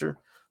the answer.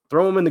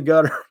 Throw them in the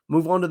gutter,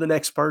 move on to the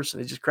next person.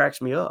 It just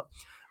cracks me up.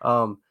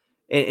 And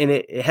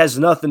it has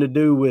nothing to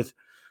do with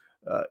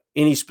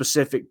any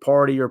specific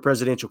party or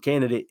presidential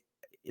candidate.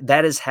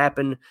 That has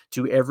happened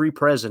to every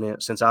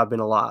president since I've been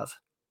alive,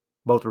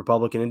 both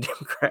Republican and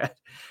Democrat.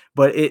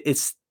 But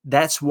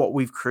that's what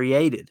we've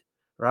created,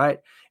 right?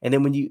 And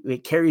then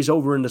it carries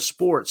over into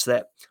sports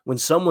that when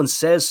someone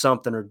says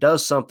something or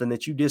does something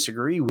that you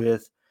disagree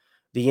with,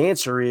 the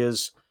answer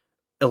is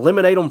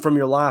eliminate them from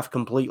your life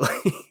completely.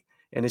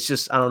 And it's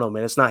just, I don't know,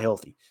 man, it's not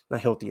healthy.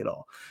 Not healthy at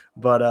all.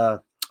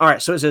 But all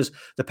right, so it says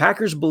the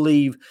Packers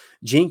believe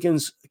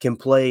Jenkins can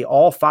play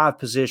all 5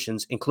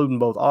 positions, including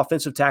both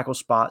offensive tackle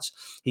spots.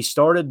 He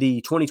started the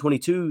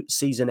 2022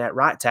 season at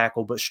right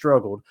tackle, but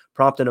struggled,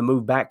 prompting a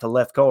move back to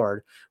left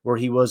guard, where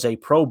he was a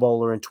Pro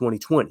Bowler in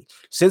 2020.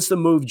 Since the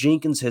move,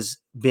 Jenkins has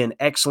been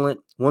excellent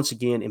once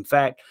again. In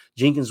fact,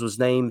 Jenkins was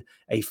named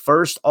a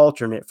first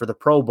alternate for the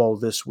Pro Bowl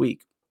this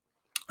week.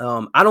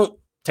 I don't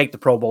take the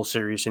Pro Bowl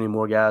serious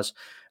anymore, guys.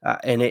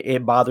 And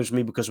it bothers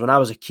me because when I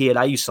was a kid,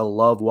 I used to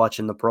love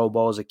watching the Pro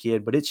Bowl as a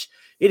kid, but it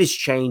has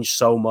changed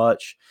so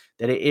much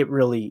that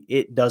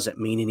it doesn't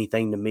mean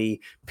anything to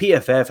me.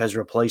 PFF has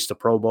replaced the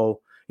Pro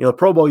Bowl. The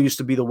Pro Bowl used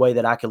to be the way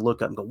that I could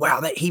look up and go, wow,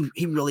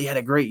 he really had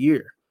a great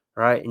year,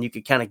 right? And you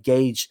could kind of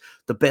gauge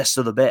the best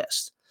of the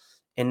best.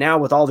 And now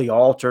with all the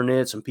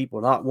alternates and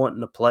people not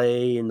wanting to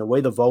play and the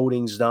way the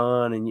voting's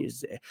done and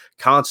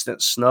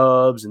constant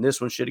snubs and this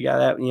one should have got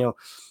that,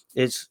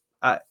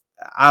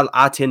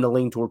 I tend to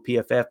lean toward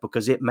PFF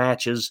because it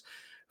matches,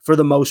 for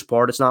the most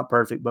part, it's not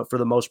perfect, but for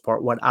the most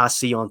part, what I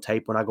see on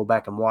tape when I go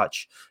back and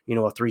watch, a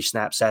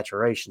 3-snap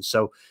saturation.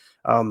 So,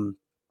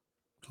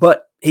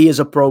 but he is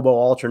a Pro Bowl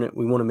alternate.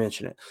 We want to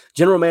mention it.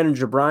 General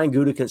Manager Brian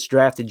Gutekunst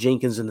drafted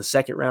Jenkins in the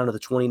second round of the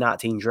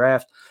 2019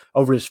 draft.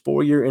 Over his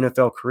 4-year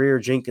NFL career,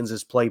 Jenkins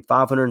has played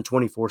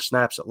 524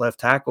 snaps at left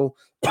tackle.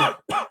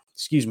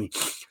 Excuse me.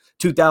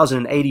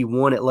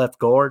 2,081 at left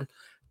guard.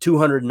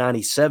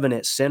 297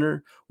 at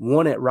center,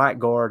 1 at right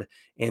guard,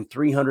 and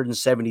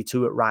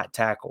 372 at right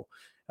tackle.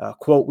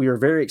 Quote, we are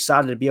very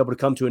excited to be able to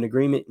come to an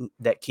agreement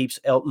that keeps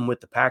Elton with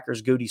the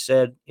Packers, Goody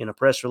said in a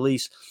press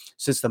release.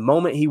 Since the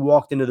moment he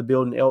walked into the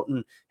building,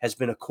 Elton has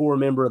been a core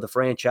member of the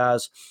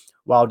franchise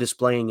while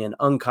displaying an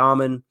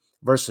uncommon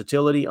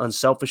versatility,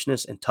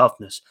 unselfishness, and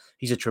toughness.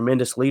 He's a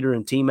tremendous leader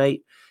and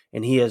teammate,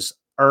 and he has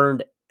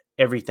earned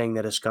everything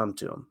that has come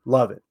to him.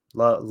 Love it.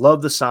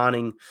 Love the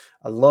signing.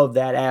 I love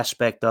that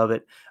aspect of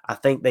it. I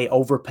think they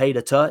overpaid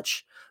a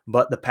touch,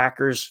 but the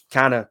Packers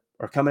kind of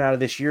are coming out of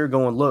this year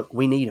going, look,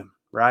 we need him,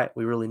 right?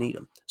 We really need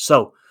him.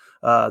 So,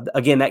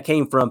 again, that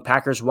came from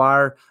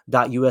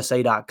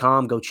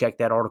packerswire.usa.com. Go check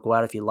that article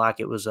out if you like.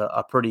 It was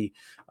a pretty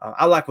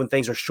I like when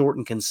things are short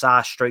and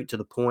concise, straight to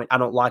the point. I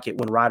don't like it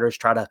when writers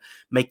try to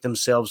make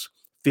themselves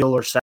feel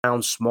or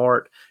sound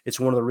smart. It's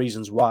one of the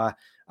reasons why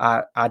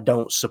I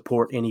don't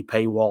support any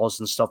paywalls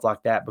and stuff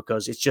like that,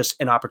 because it's just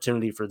an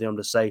opportunity for them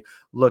to say,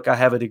 look, I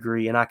have a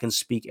degree and I can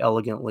speak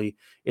elegantly.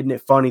 Isn't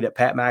it funny that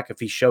Pat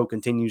McAfee's show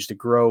continues to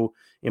grow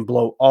and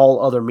blow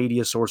all other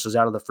media sources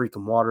out of the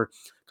freaking water?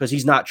 Because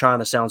he's not trying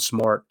to sound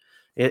smart.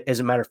 As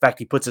a matter of fact,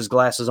 he puts his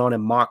glasses on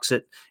and mocks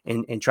it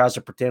and tries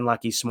to pretend like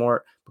he's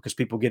smart because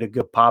people get a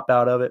good pop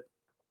out of it.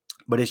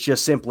 But it's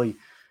just simply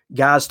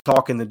guys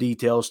talking the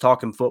details,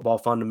 talking football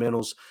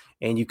fundamentals,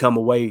 and you come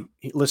away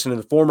listening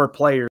to the former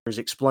players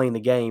explain the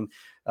game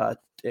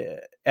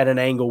at an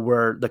angle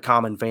where the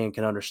common fan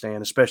can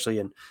understand, especially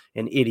an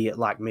idiot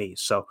like me.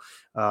 So,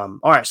 all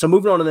right. So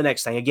moving on to the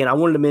next thing. Again, I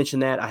wanted to mention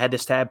that I had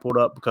this tab pulled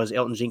up because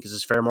Elgton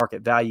Jenkins' fair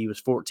market value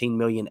is $14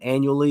 million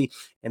annually,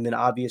 and then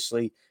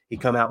obviously he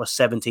come out with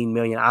 $17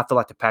 million. I feel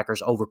like the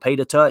Packers overpaid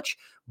a touch,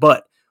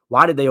 but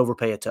why did they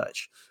overpay a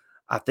touch?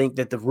 I think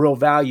that the real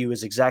value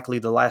is exactly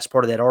the last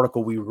part of that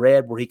article we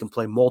read, where he can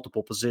play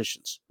multiple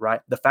positions,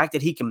 right? The fact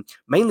that he can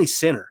mainly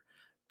center.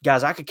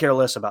 Guys, I could care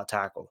less about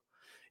tackle.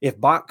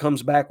 If Bach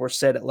comes back, we're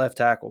set at left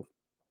tackle.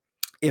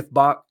 If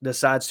Bach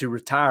decides to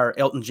retire,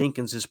 Elgton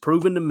Jenkins has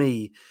proven to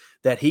me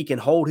that he can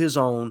hold his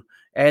own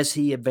as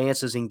he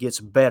advances and gets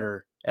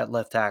better at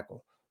left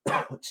tackle.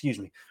 Excuse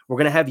me. We're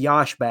going to have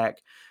Yash back.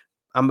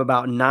 I'm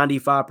about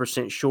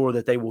 95% sure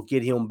that they will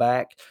get him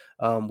back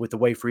with the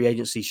way free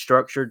agency is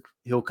structured.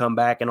 He'll come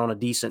back and on a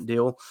decent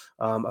deal,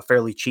 a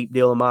fairly cheap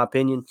deal in my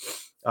opinion.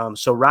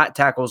 So right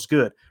tackle is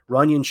good.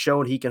 Runyon's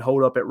shown he can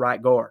hold up at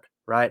right guard,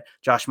 right?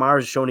 Josh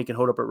Myers has shown he can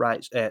hold up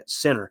at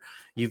center.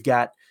 You've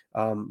got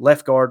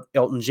left guard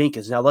Elgton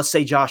Jenkins. Now let's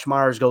say Josh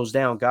Myers goes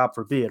down, God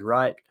forbid,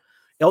 right?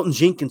 Elgton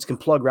Jenkins can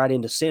plug right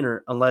into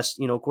center unless,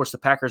 of course, the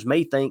Packers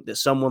may think that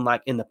someone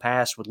like in the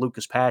past with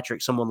Lucas Patrick,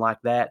 someone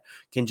like that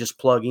can just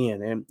plug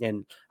in.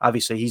 And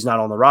obviously he's not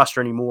on the roster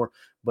anymore,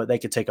 but they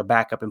could take a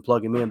backup and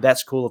plug him in.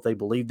 That's cool if they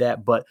believe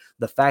that. But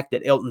the fact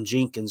that Elgton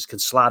Jenkins can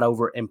slide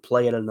over and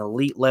play at an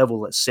elite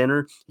level at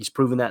center, he's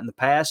proven that in the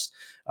past.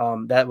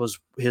 That was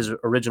his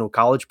original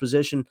college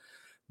position.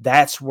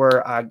 That's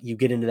where you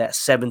get into that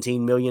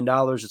 $17 million.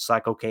 It's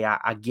like, okay,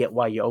 I get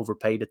why you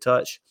overpaid a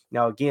touch.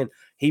 Now, again,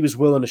 he was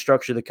willing to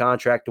structure the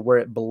contract to where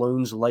it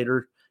balloons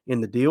later in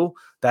the deal.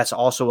 That's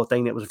also a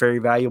thing that was very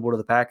valuable to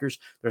the Packers.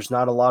 There's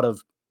not a lot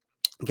of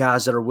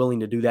guys that are willing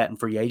to do that in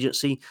free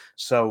agency.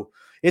 So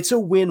it's a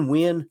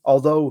win-win,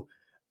 although,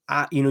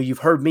 you've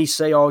heard me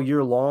say all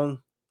year long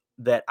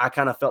that I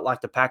kind of felt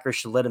like the Packers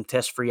should let him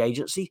test free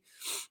agency.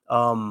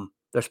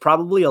 There's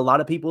probably a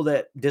lot of people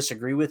that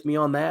disagree with me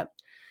on that.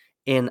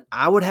 And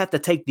I would have to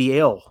take the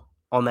L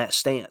on that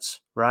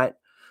stance, right?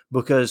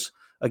 Because,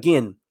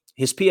 again,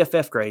 his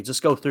PFF grades, let's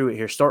go through it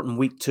here, starting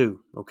week 2,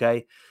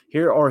 okay?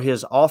 Here are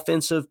his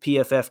offensive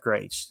PFF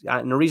grades.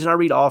 And the reason I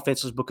read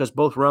offense is because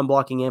both run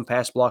blocking and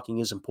pass blocking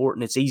is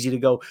important. It's easy to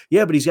go,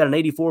 yeah, but he's got an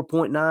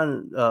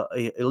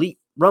 84.9 elite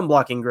run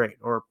blocking grade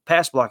or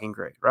pass blocking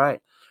grade, right?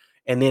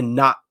 And then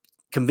not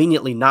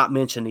conveniently not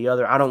mention the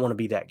other. I don't want to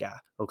be that guy,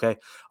 okay?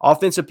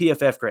 Offensive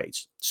PFF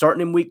grades.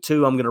 Starting in week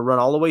 2, I'm going to run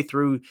all the way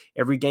through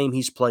every game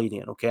he's played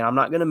in, okay? I'm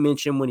not going to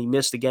mention when he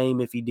missed a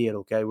game if he did,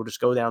 okay? We'll just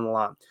go down the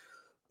line.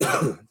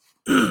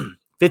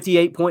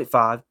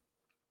 58.5,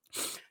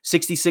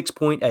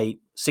 66.8,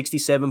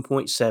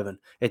 67.7.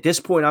 At this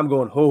point, I'm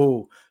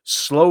going,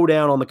 slow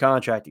down on the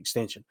contract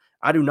extension.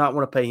 I do not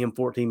want to pay him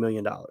 $14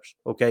 million,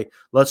 okay?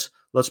 Let's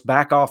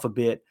back off a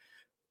bit.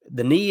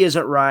 The knee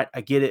isn't right.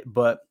 I get it,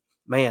 but,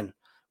 man,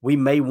 we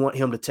may want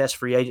him to test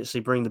free agency,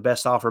 bring the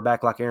best offer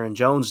back like Aaron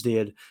Jones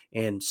did,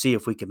 and see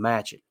if we can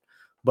match it.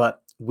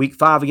 But week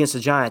 5 against the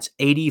Giants,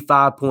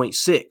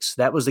 85.6.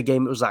 That was the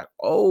game. It was like,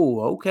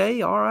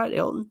 okay, all right,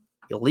 Elgton,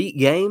 elite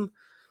game.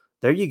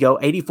 There you go.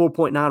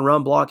 84.9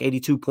 run block,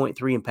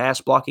 82.3 in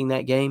pass blocking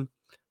that game.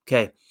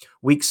 Okay,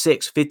 week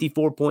 6,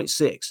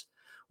 54.6.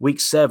 Week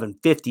 7,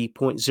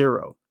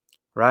 50.0.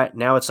 Right?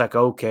 Now it's like,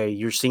 okay,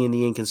 you're seeing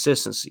the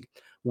inconsistency.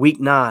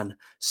 Week 9,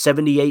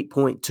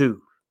 78.2.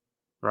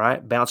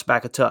 Right? Bounce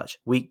back a touch.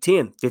 Week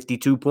 10,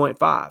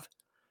 52.5.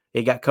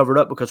 It got covered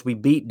up because we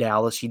beat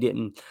Dallas. You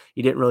didn't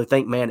really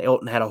think, man,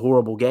 Elgton had a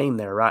horrible game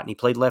there, right? And he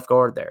played left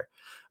guard there.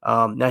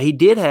 Now, he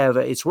did have –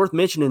 it's worth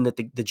mentioning that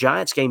the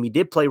Giants game, he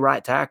did play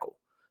right tackle.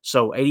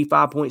 So,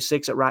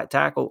 85.6 at right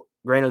tackle.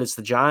 Granted, it's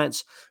the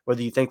Giants.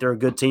 Whether you think they're a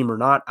good team or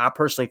not, I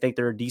personally think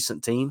they're a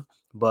decent team.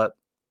 But,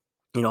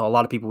 a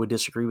lot of people would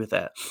disagree with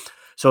that.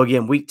 So,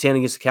 again, week 10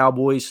 against the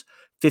Cowboys,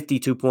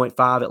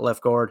 52.5 at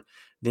left guard.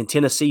 Then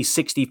Tennessee,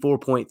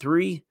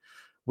 64.3.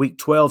 Week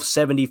 12,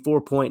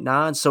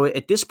 74.9. So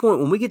at this point,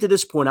 when we get to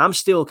this point, I'm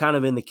still kind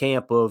of in the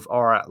camp of,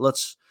 all right,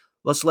 let's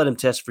let him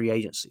test free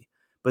agency.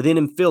 But then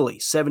in Philly,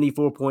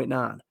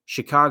 74.9.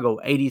 Chicago,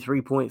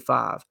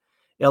 83.5.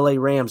 LA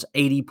Rams,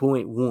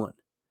 80.1.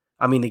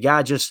 I mean, the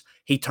guy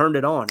he turned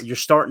it on. You're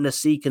starting to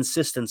see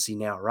consistency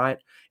now, right?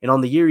 And on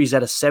the year, he's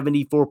at a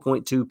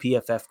 74.2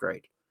 PFF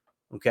grade.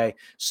 Okay,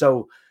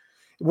 so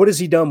what has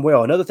he done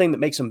well? Another thing that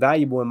makes him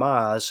valuable in my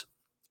eyes,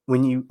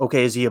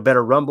 is he a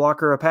better run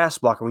blocker or a pass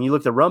blocker? When you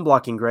look at the run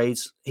blocking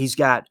grades, he's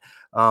got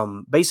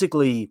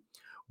basically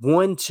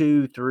 1,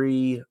 2,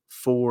 3,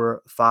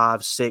 4,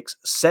 5, 6,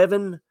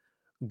 7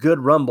 good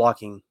run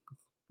blocking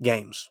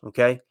games,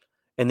 okay?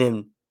 And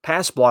then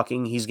pass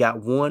blocking, he's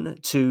got 1,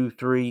 2,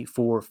 3,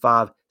 4,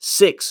 5,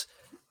 6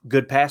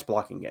 good pass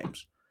blocking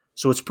games.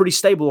 So it's pretty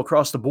stable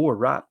across the board,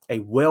 right? A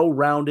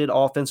well-rounded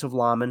offensive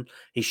lineman.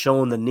 He's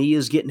showing the knee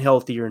is getting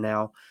healthier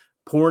now,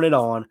 pouring it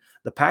on.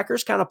 The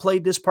Packers kind of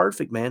played this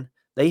perfect, man.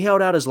 They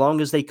held out as long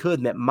as they could,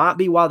 and that might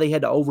be why they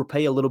had to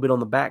overpay a little bit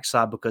on the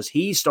backside because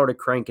he started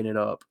cranking it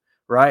up,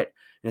 right?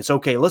 And it's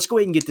okay. Let's go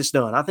ahead and get this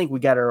done. I think we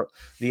got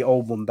the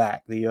old one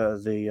back,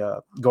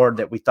 the guard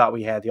that we thought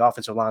we had, the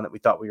offensive line that we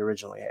thought we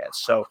originally had.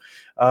 So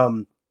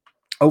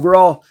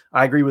overall,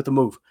 I agree with the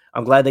move.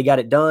 I'm glad they got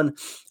it done.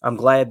 I'm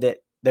glad that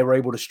they were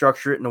able to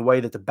structure it in a way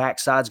that the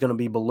backside's going to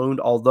be ballooned,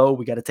 although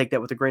we got to take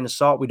that with a grain of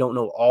salt. We don't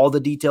know all the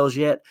details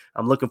yet.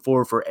 I'm looking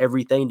forward for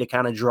everything to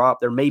kind of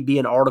drop. There may be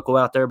an article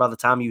out there by the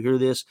time you hear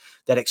this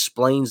that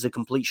explains the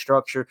complete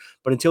structure,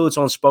 but until it's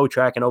on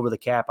Spotrac and over the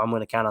cap, I'm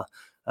going to kind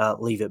of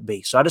leave it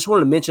be. So I just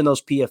wanted to mention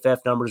those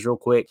PFF numbers real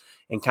quick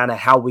and kind of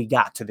how we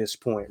got to this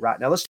point. Right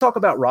now, let's talk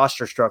about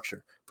roster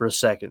structure for a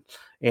second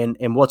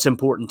and what's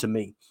important to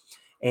me.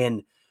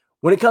 And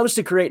when it comes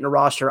to creating a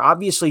roster,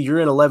 obviously you're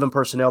in 11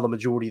 personnel the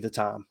majority of the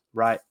time,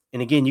 right?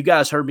 And again, you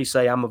guys heard me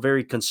say I'm a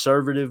very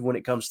conservative when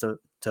it comes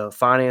to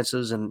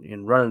finances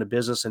and running a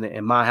business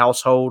in my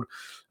household.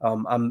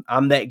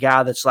 I'm that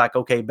guy that's like,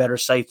 okay, better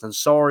safe than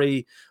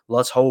sorry.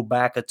 Let's hold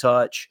back a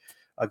touch.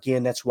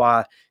 Again, that's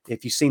why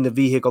if you've seen the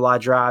vehicle I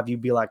drive,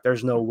 you'd be like,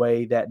 there's no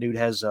way that dude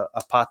has a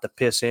pot to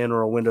piss in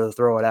or a window to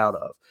throw it out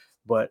of.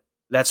 But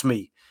that's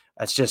me.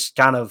 That's just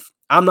kind of,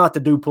 I'm not the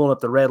dude pulling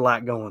up the red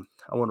light going,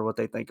 I wonder what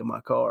they think of my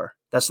car.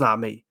 That's not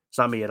me. It's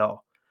not me at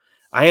all.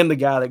 I am the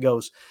guy that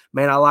goes,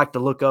 man, I like to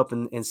look up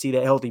and see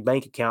that healthy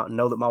bank account and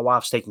know that my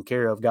wife's taken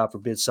care of. God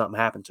forbid something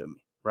happened to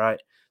me,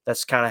 right?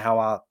 That's kind of how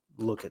I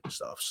look at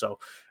stuff. So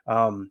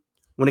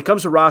when it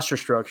comes to roster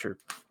structure,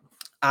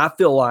 I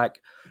feel like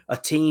a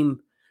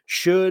team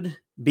should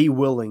be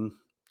willing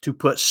to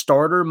put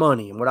starter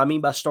money. And what I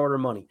mean by starter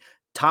money,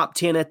 top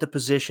 10 at the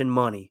position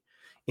money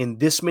in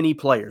this many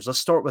players. Let's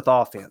start with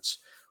offense.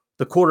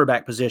 The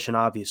quarterback position,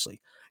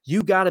 obviously.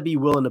 You got to be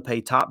willing to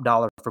pay top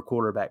dollar for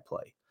quarterback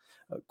play.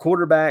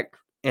 Quarterback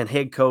and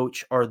head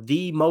coach are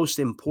the most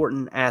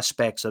important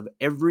aspects of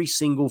every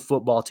single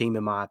football team,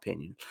 in my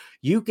opinion.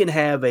 You can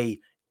have a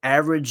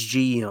average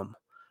GM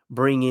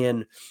bring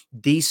in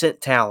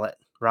decent talent,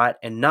 right,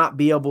 and not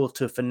be able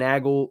to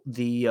finagle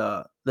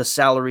the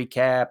salary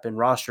cap and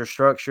roster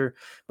structure.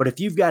 But if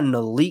you've got an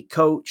elite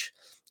coach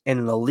and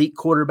an elite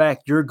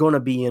quarterback, you're going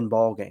to be in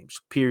ball games,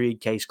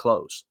 period, case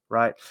closed,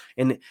 right?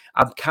 And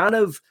I'm kind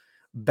of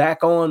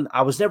back on,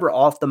 I was never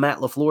off the Matt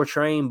LaFleur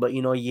train, but,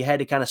 you had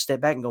to kind of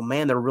step back and go,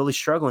 man, they're really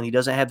struggling. He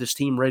doesn't have this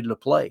team ready to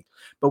play.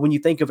 But when you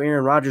think of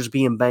Aaron Rodgers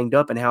being banged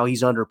up and how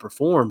he's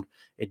underperformed,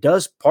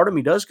 part of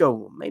me does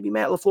go, maybe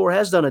Matt LaFleur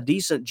has done a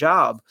decent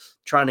job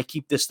trying to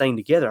keep this thing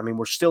together. I mean,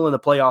 we're still in the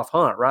playoff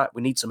hunt, right?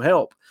 We need some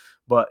help.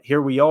 But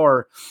here we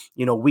are,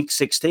 week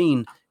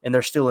 16, and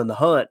they're still in the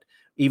hunt,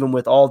 even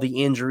with all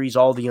the injuries,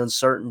 all the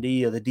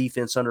uncertainty of the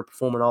defense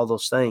underperforming, all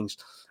those things.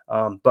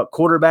 But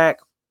quarterback,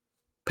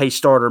 pay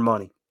starter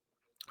money.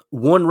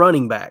 One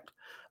running back.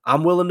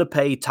 I'm willing to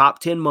pay top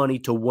 10 money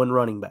to one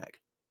running back.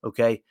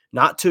 Okay.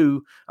 Not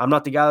two. I'm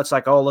not the guy that's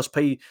like, oh,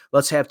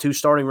 let's have two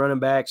starting running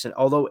backs. And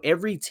although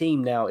every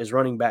team now is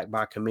running back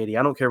by committee,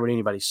 I don't care what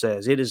anybody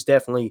says. It is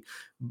definitely,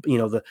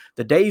 the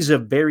days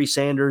of Barry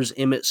Sanders,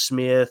 Emmitt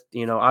Smith,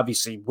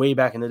 obviously way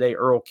back in the day,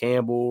 Earl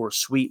Campbell or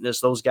Sweetness,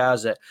 those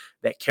guys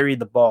that carried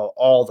the ball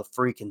all the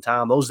freaking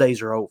time. Those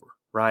days are over,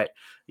 right?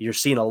 You're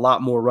seeing a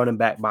lot more running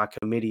back by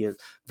committee.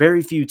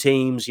 Very few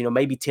teams,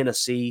 maybe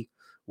Tennessee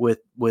with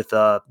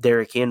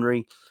Derrick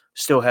Henry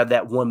still have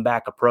that one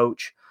back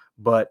approach.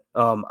 But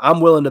I'm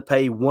willing to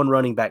pay one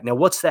running back. Now,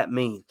 what's that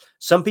mean?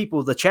 Some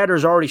people, the chatter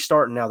is already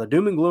starting now. The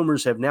doom and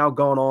gloomers have now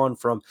gone on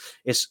from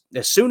as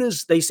soon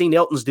as they seen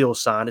Elton's deal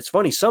signed. It's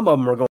funny, some of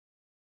them are going,